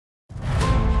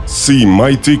See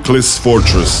mighty Klis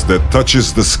fortress that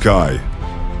touches the sky,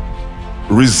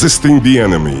 resisting the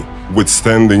enemy,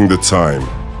 withstanding the time.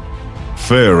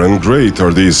 Fair and great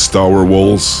are these tower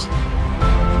walls.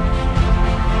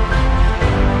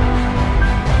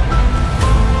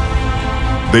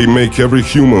 They make every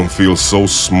human feel so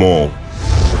small,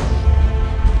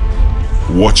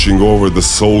 watching over the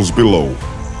souls below,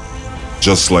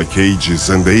 just like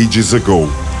ages and ages ago.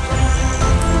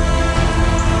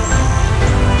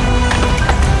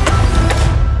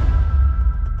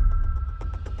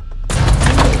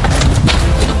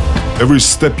 Every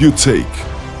step you take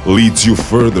leads you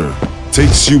further,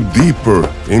 takes you deeper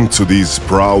into these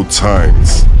proud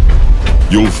times.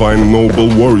 You'll find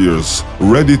noble warriors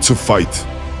ready to fight.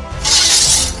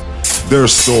 Their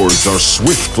swords are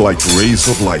swift like rays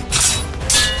of light.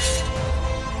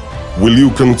 Will you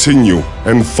continue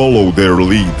and follow their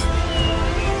lead?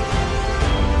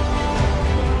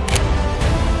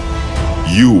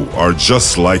 You are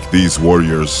just like these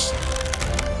warriors.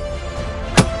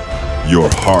 Your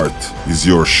heart is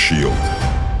your shield.